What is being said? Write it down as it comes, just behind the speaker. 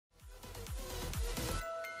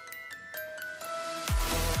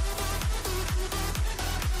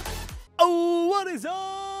What is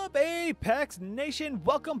up, Apex Nation?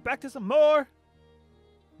 Welcome back to some more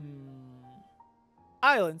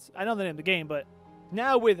Islands. I know the name of the game, but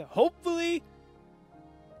now with hopefully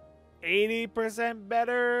 80%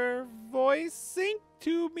 better voice sync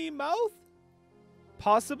to me mouth.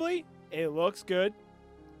 Possibly. It looks good.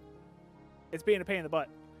 It's being a pain in the butt.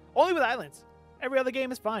 Only with Islands. Every other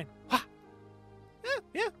game is fine.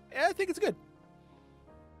 Yeah, I think it's good.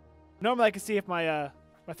 Normally I can see if my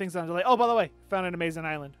my thing's on delay. Oh, by the way, found an amazing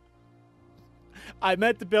island. I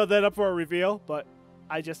meant to build that up for a reveal, but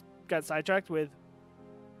I just got sidetracked with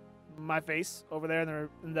my face over there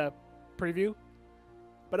in the preview.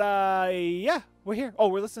 But yeah, we're here. Oh,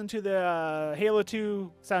 we're listening to the Halo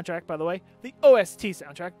 2 soundtrack, by the way. The OST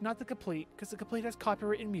soundtrack, not the complete, because the complete has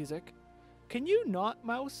copyrighted music. Can you not,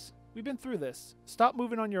 mouse? We've been through this. Stop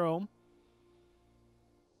moving on your own.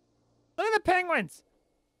 Look at the penguins!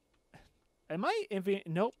 Am I envying?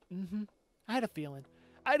 Nope. I had a feeling.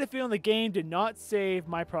 I had a feeling the game did not save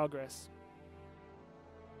my progress.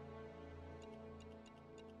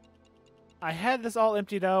 I had this all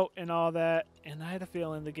emptied out and all that, and I had a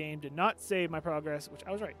feeling the game did not save my progress, which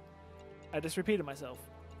I was right. I just repeated myself.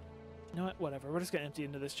 You know what? Whatever. We're just going to empty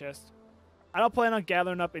into this chest. I don't plan on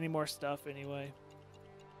gathering up any more stuff anyway.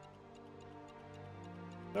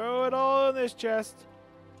 Throw it all in this chest.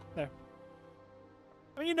 There.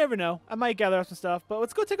 I mean, you never know. I might gather up some stuff, but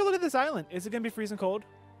let's go take a look at this island. Is it going to be freezing cold?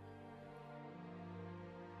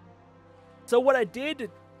 So what I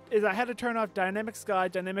did is I had to turn off dynamic sky,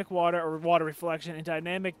 dynamic water, or water reflection, and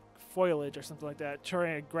dynamic foliage or something like that.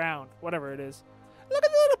 Terrain ground, whatever it is. Look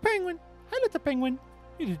at the little penguin. Hi, little penguin.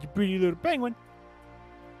 You're a pretty little penguin.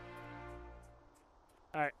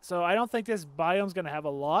 Alright, so I don't think this biome's going to have a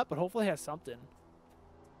lot, but hopefully it has something.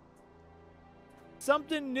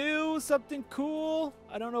 Something new, something cool.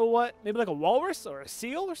 I don't know what. Maybe like a walrus or a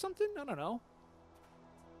seal or something? I don't know.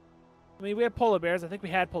 I mean, we have polar bears. I think we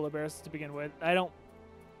had polar bears to begin with. I don't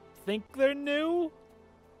think they're new.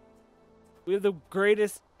 We have the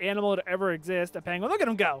greatest animal to ever exist, a penguin. Look at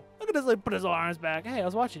him go. Look at this, like, put his arms back. Hey, I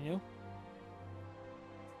was watching you.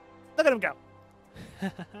 Look at him go.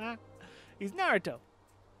 He's Naruto.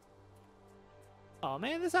 Oh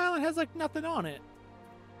man, this island has like nothing on it.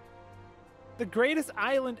 The greatest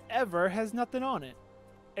island ever has nothing on it.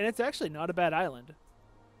 And it's actually not a bad island.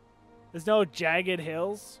 There's no jagged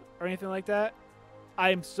hills or anything like that.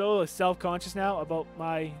 I am so self-conscious now about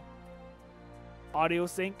my audio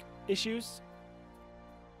sync issues.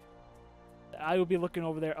 I will be looking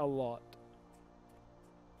over there a lot.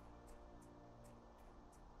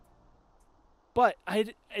 But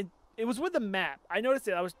it was with the map. I noticed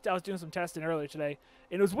it. I was doing some testing earlier today,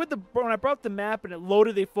 and it was with when I brought up the map and it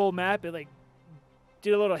loaded the full map. It like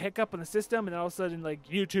did a little hiccup on the system, and then all of a sudden like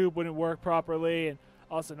YouTube wouldn't work properly, and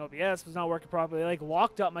also OBS was not working properly. It like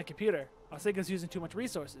locked up my computer. I was thinking I was using too much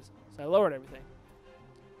resources, so I lowered everything,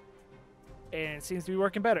 and it seems to be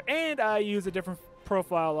working better. And I use a different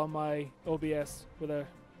profile on my OBS with a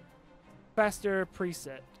faster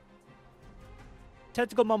preset.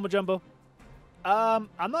 Technical mumbo jumbo. I'm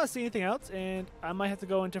not seeing anything else, and I might have to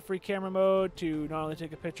go into free camera mode to not only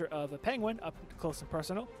take a picture of a penguin up close and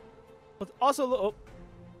personal, but also oh,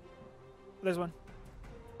 there's one.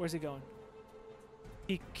 Where's he going?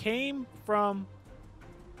 He came from.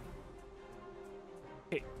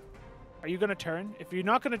 Hey, are you gonna turn? If you're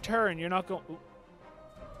not gonna turn, you're not going.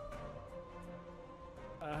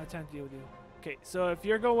 I have time to deal with you. Okay, so if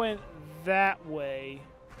you're going that way,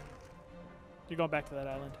 you're going back to that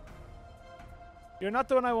island. You're not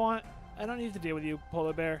the one I want. I don't need to deal with you,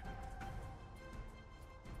 polar bear.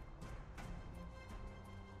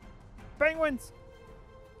 Penguins!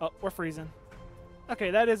 Oh, we're freezing.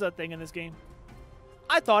 Okay, that is a thing in this game.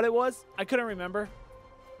 I thought it was. I couldn't remember.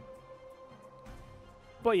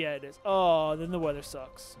 But yeah, it is. Oh, then the weather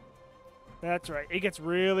sucks. That's right. It gets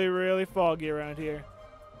really, really foggy around here.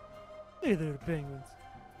 Look at the penguins.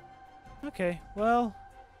 Okay, well,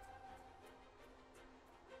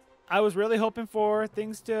 I was really hoping for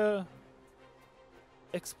things to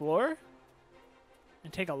explore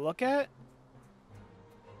and take a look at.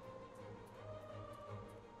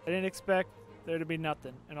 I didn't expect there to be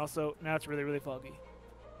nothing. And also, now it's really, really foggy.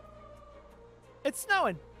 It's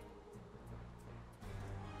snowing!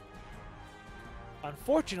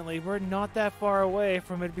 Unfortunately, we're not that far away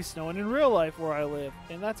from it to be snowing in real life where I live.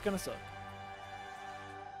 And that's gonna suck.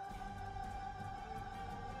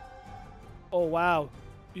 Oh, wow.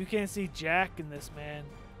 You can't see Jack in this, man.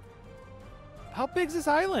 How big's this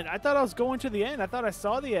island? I thought I was going to the end. I thought I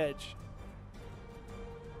saw the edge.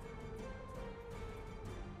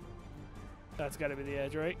 That's got to be the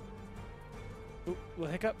edge, right? Ooh,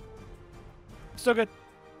 little hiccup. Still good.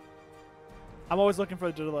 I'm always looking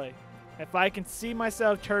for the delay. If I can see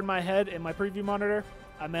myself turn my head in my preview monitor,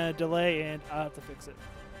 I'm at a delay and I'll have to fix it.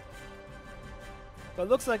 But it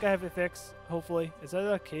looks like I have it fixed, hopefully. Is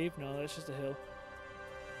that a cave? No, that's just a hill.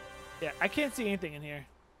 Yeah, I can't see anything in here.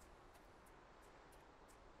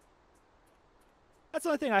 That's the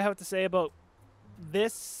only thing I have to say about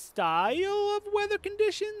this style of weather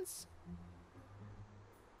conditions.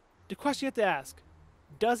 The question you have to ask,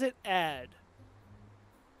 does it add?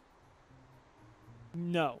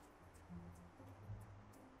 No.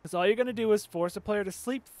 Because all you're going to do is force a player to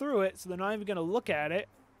sleep through it so they're not even going to look at it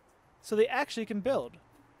so they actually can build.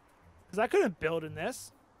 Because I couldn't build in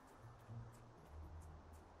this.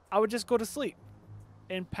 I would just go to sleep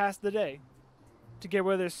and pass the day to get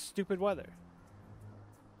rid of this stupid weather.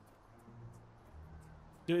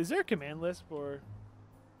 Dude, is there a command list for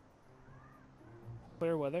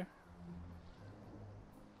clear weather?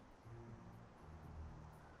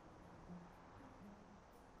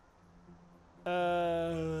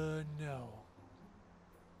 No.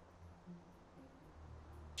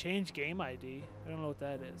 Change game ID? I don't know what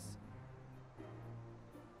that is.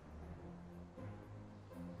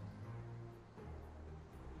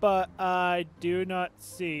 But I do not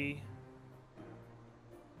see.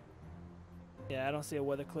 Yeah, I don't see a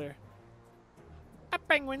weather clear.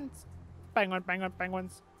 Penguins!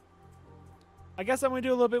 Penguins. I guess I'm going to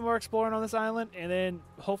do a little bit more exploring on this island and then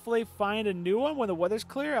hopefully find a new one when the weather's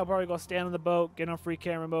clear. I'll probably go stand on the boat, get on free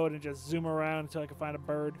camera mode, and just zoom around until I can find a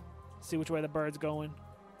bird. See which way the bird's going.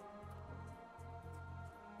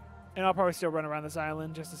 And I'll probably still run around this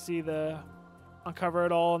island just to see uncover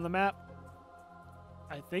it all on the map.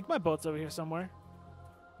 I think my boat's over here somewhere.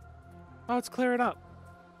 Oh, it's clearing up.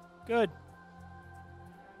 Good.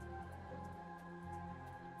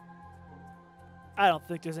 I don't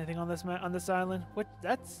think there's anything on this island. What?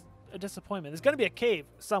 That's a disappointment. There's gonna be a cave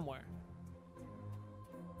somewhere,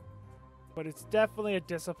 but it's definitely a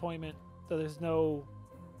disappointment that there's no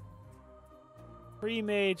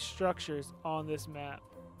pre-made structures on this map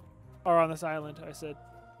or on this island. I said,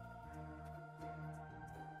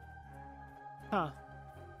 huh?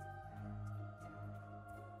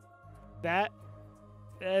 That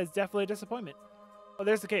is definitely a disappointment. Oh,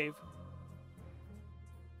 there's the cave.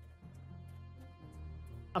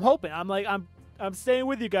 I'm hoping. I'm staying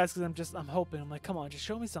with you guys because I'm hoping. I'm like, come on, just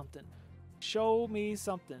show me something. Show me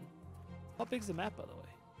something. How big's the map, by the way?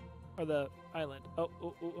 Or the island? Oh,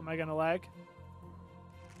 am I gonna lag?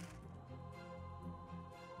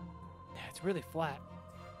 Yeah, it's really flat.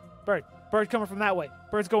 Bird coming from that way.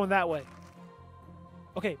 Bird's going that way.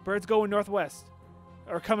 Okay, bird's going northwest.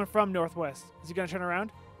 Or coming from northwest. Is he gonna turn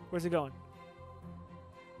around? Where's he going?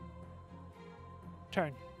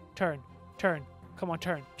 Turn. Come on,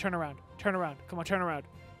 turn around. Come on, turn around.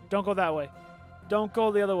 Don't go that way. Don't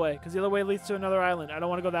go the other way, because the other way leads to another island. I don't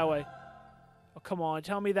want to go that way. Oh, come on,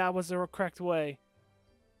 tell me that was the correct way.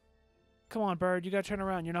 Come on, bird, you gotta turn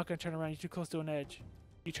around. You're not gonna turn around. You're too close to an edge.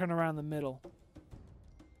 You turn around in the middle.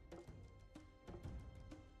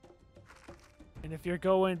 And if you're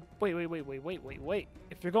going... Wait.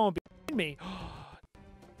 If you're going behind me...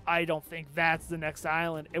 I don't think that's the next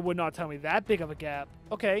island. It would not tell me that big of a gap.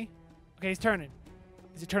 Okay, he's turning.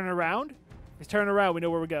 Is he turning around? If he's turning around, we know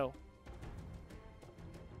where we go.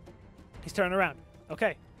 He's turning around.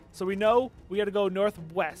 Okay, so we know we got to go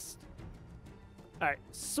northwest. All right,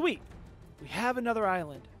 sweet. We have another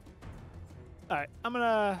island. All right, I'm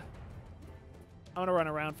gonna run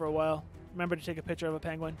around for a while. Remember to take a picture of a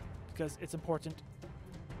penguin because it's important.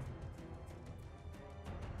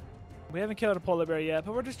 We haven't killed a polar bear yet,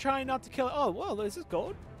 but we're just trying not to kill it. Oh, whoa, is this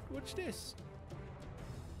gold? What's this?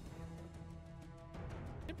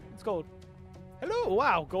 Yep, it's gold. Hello,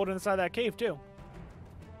 wow, gold inside that cave too.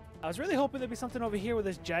 I was really hoping there'd be something over here with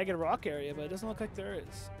this jagged rock area, but it doesn't look like there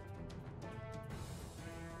is.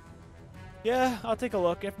 Yeah, I'll take a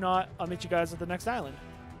look. If not, I'll meet you guys at the next island.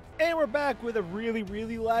 And we're back with a really,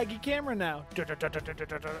 really laggy camera now.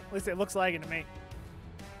 At least it looks lagging to me.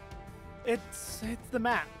 It's the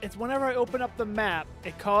map. It's whenever I open up the map,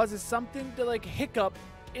 it causes something to like hiccup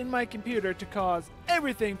in my computer to cause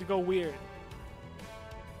everything to go weird.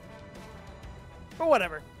 But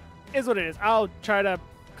whatever. Is what it is. I'll try to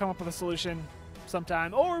come up with a solution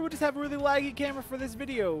sometime. Or we'll just have a really laggy camera for this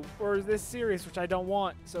video or this series, which I don't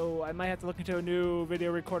want. So I might have to look into a new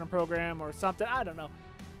video recording program or something. I don't know.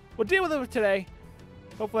 We'll deal with it today.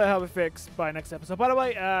 Hopefully I'll have it fixed by next episode. By the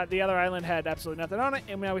way, the other island had absolutely nothing on it,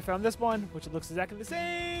 and now we found this one, which looks exactly the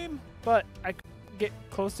same, but I could get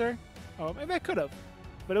closer. Oh, maybe I could have.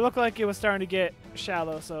 But it looked like it was starting to get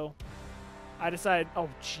shallow, so I decided, oh,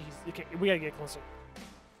 jeez, okay, we gotta get closer.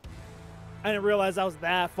 I didn't realize I was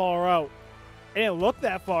that far out. It didn't look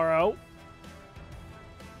that far out.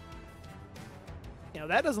 You know,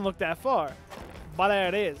 that doesn't look that far. But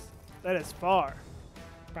that is. That is far.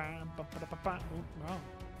 Ooh, wrong.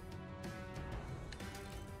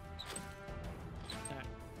 Right.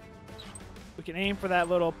 We can aim for that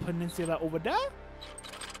little peninsula over there.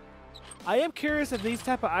 I am curious if these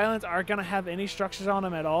type of islands are going to have any structures on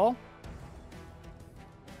them at all.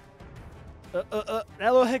 That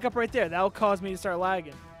little hiccup right there, that will cause me to start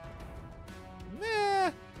lagging. Nah,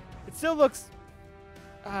 it still looks,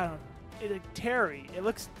 I don't know, it's like terry. It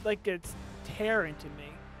looks like it's tearing to me.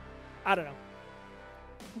 I don't know.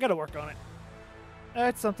 I gotta work on it.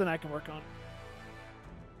 That's something I can work on.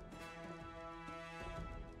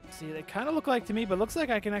 See, they kind of look like to me, but it looks like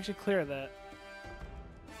I can actually clear that.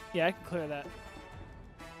 Yeah, I can clear that.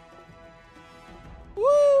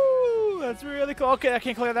 Woo! That's really cool. Okay, I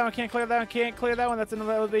can't clear that one. Can't clear that one. Can't clear that one. That's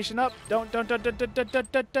another elevation up. Don't.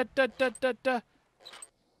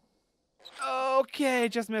 Okay,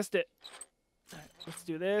 just missed it. All right, let's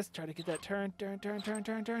do this. Try to get that turn. Turn.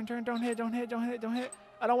 Don't hit.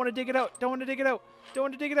 I don't want to dig it out. Don't want to dig it out. You're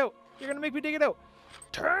gonna make me dig it out.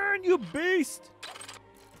 Turn, you beast.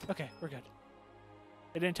 Okay, we're good.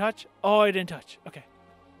 It didn't touch. Oh, it didn't touch. Okay,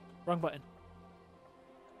 wrong button.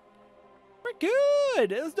 We're good.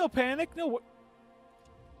 There's no panic. No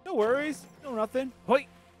worries. No nothing. Wait.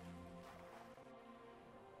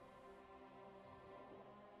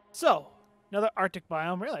 So, another Arctic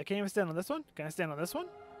biome. Really? I can't even stand on this one? Can I stand on this one?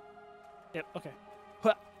 Yep. Okay.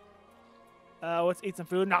 Let's eat some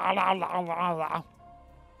food. We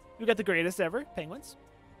got the greatest ever penguins.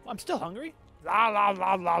 I'm still hungry. Got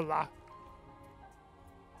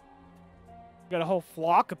a whole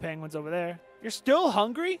flock of penguins over there. You're still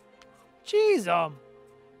hungry? Jeez,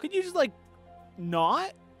 could you just, like,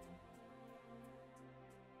 not?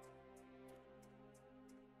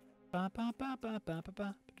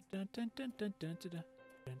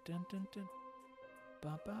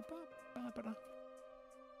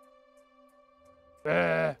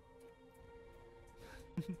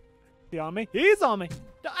 He on me? He's on me!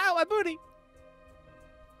 Ow, my booty!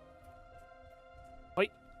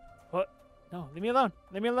 Wait. What? No, leave me alone.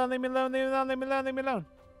 Leave me alone.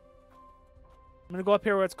 I'm gonna go up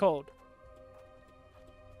here where it's cold.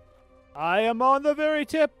 I am on the very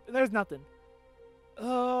tip. There's nothing.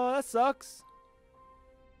 Oh, that sucks.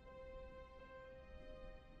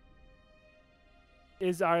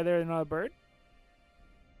 Are there another bird?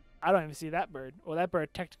 I don't even see that bird. Well, that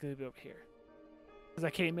bird technically would be over here. Because I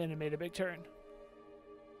came in and made a big turn.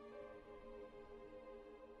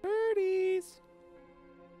 Birdies.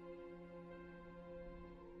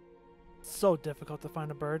 It's so difficult to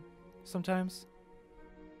find a bird sometimes.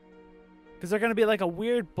 Because they're going to be like a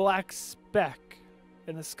weird black speck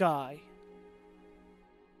in the sky.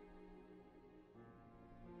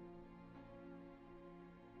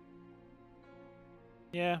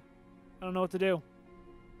 Yeah, I don't know what to do.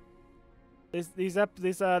 This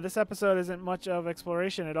episode isn't much of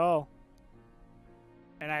exploration at all.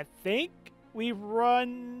 And I think we've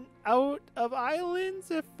run out of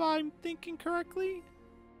islands, if I'm thinking correctly.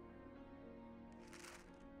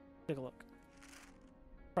 Take a look.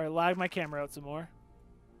 Probably lag my camera out some more.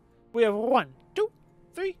 We have 1, 2,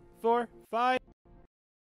 3, 4, 5.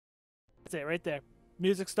 That's it right there.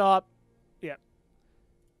 Music stop. Yep.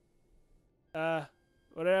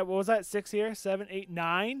 What was that? 6 here? 7, 8,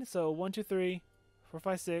 9. So 1, 2, 3, 4,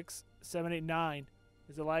 5, 6, 7, 8, 9.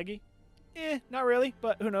 Is it laggy? Not really,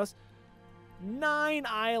 but who knows? 9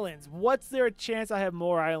 islands. What's there a chance I have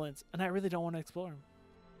more islands? And I really don't want to explore them.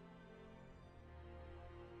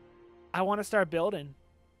 I want to start building.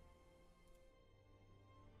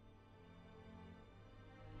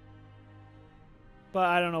 But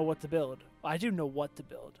I don't know what to build. I do know what to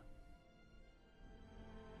build.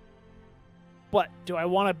 But do I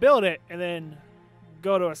want to build it and then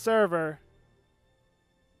go to a server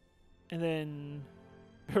and then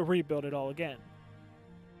rebuild it all again?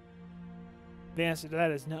 The answer to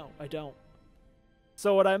that is no, I don't.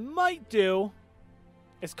 So what I might do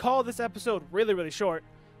is call this episode really, really short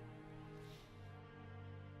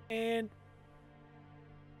and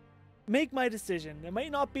make my decision. There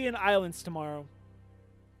might not be an islands tomorrow.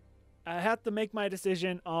 I have to make my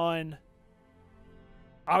decision on,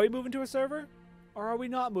 are we moving to a server? Or are we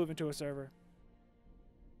not moving to a server?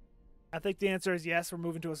 I think the answer is yes, we're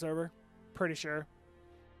moving to a server. Pretty sure.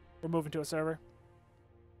 We're moving to a server.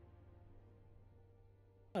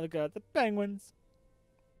 Oh, look at the penguins.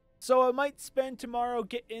 So I might spend tomorrow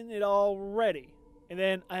getting it all ready. And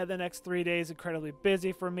then I have the next 3 days incredibly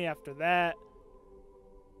busy for me after that.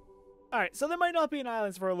 Alright, so there might not be an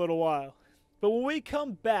islands for a little while. But when we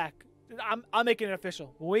come back, I'm making it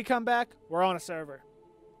official. When we come back, we're on a server.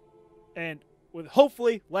 And with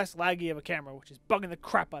hopefully less laggy of a camera, which is bugging the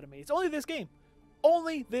crap out of me. It's only this game.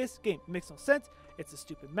 Only this game. It makes no sense. It's a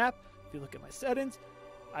stupid map. If you look at my settings,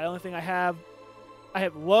 the only thing I have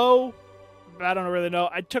low, but I don't really know.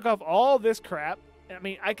 I took off all this crap. I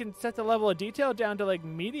mean, I can set the level of detail down to like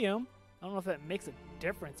medium. I don't know if that makes a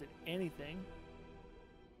difference in anything.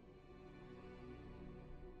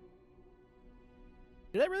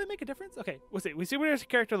 Did that really make a difference? Okay, we'll see. We see what our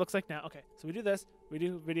character looks like now. Okay, so we do this. We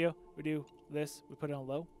do video. We do this. We put it on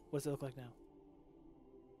low. What does it look like now?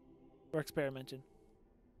 We're experimenting.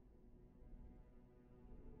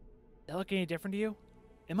 Does that look any different to you?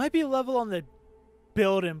 It might be a level on the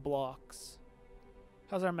building blocks.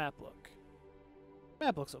 How's our map look?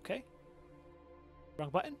 Map looks okay. Wrong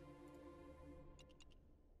button.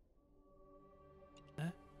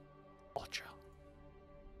 Ultra.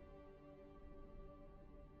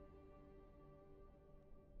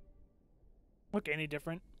 Look any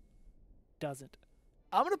different? Doesn't.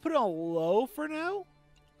 I'm going to put it on low for now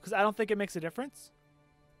because I don't think it makes a difference.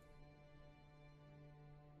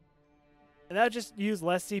 And that'll just use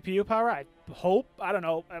less CPU power, I hope. I don't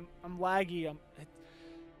know. I'm laggy.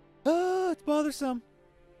 It's bothersome.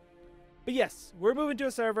 But yes, we're moving to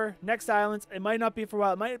a server. Next Islands. It might not be for a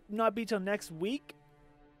while. It might not be till next week.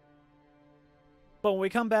 But when we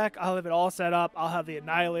come back, I'll have it all set up. I'll have the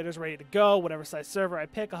annihilators ready to go. Whatever size server I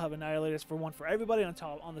pick, I'll have annihilators for one for everybody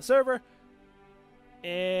on the server.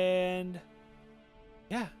 And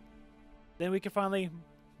yeah, then we can finally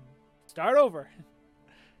start over.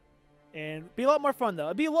 And be a lot more fun though.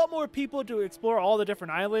 It'd be a lot more people to explore all the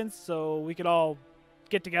different islands, so we could all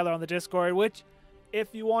get together on the Discord. Which,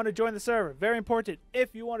 if you want to join the server, very important.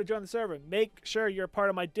 If you want to join the server, make sure you're part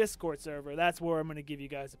of my Discord server. That's where I'm going to give you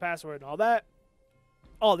guys the password and all that.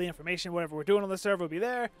 All the information, whatever we're doing on the server will be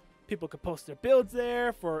there. People could post their builds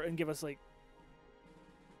there and give us, like,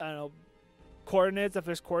 I don't know, coordinates, if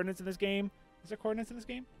there's coordinates in this game. Is there coordinates in this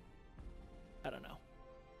game? I don't know.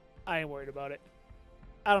 I ain't worried about it.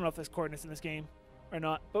 I don't know if there's coordinates in this game or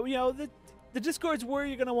not. But, you know, the Discord's where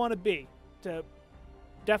you're going to want to be to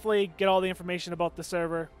definitely get all the information about the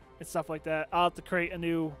server and stuff like that. I'll have to create a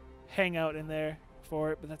new hangout in there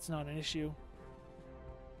for it, but that's not an issue.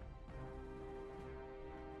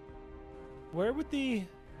 Where would the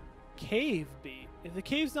cave be? If the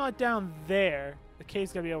cave's not down there, the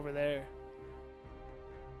cave's gotta be over there.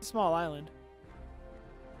 It's a small island.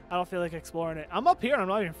 I don't feel like exploring it. I'm up here and I'm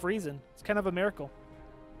not even freezing. It's kind of a miracle.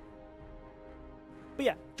 But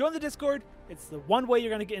yeah, join the Discord. It's the one way you're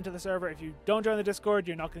going to get into the server. If you don't join the Discord,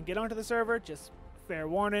 you're not going to get onto the server. Just fair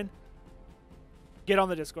warning. Get on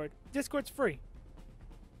the Discord. Discord's free.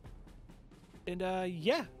 And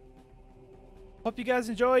yeah. Hope you guys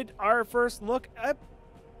enjoyed our first look. I'm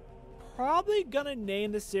probably going to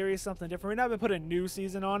name this series something different. We're not going to put a new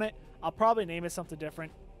season on it. I'll probably name it something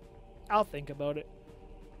different. I'll think about it.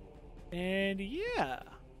 And yeah.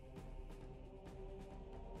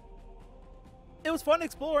 It was fun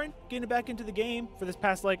exploring, getting back into the game for this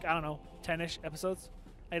past, like, I don't know, 10-ish episodes.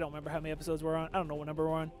 I don't remember how many episodes we're on. I don't know what number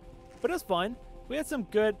we're on. But it was fun. We had some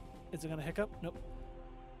good... Is it going to hiccup? Nope.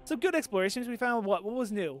 Some good explorations. We found what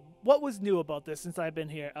was new. What was new about this since I've been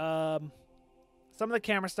here? Some of the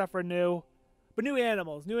camera stuff are new. But new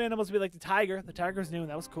animals. New animals would be like the tiger. The tiger's new, and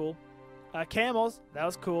that was cool. Camels. That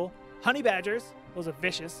was cool. Honey badgers. Those are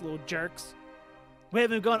vicious little jerks. We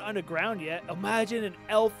haven't gone underground yet. Imagine an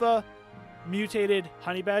alpha mutated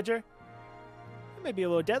honey badger. It may be a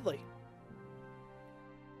little deadly.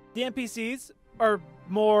 The NPCs are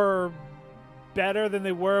more better than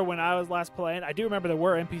they were when I was last playing. I do remember there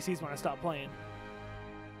were NPCs when I stopped playing.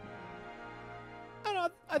 I don't know,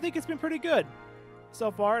 I think it's been pretty good so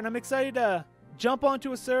far, and I'm excited to jump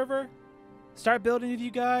onto a server, start building with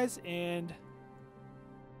you guys, and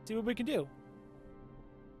see what we can do.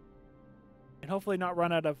 And hopefully not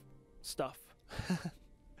run out of stuff.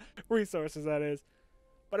 Resources, that is.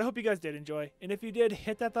 But I hope you guys did enjoy. And if you did,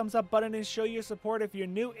 hit that thumbs up button and show your support. If you're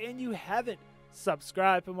new and you haven't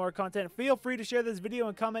subscribed for more content, feel free to share this video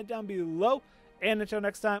and comment down below. And until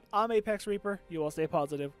next time, I'm ApexReaper. You all stay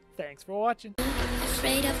positive. Thanks for watching.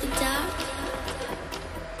 Afraid of the dark?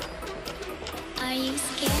 Are you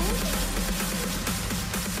scared?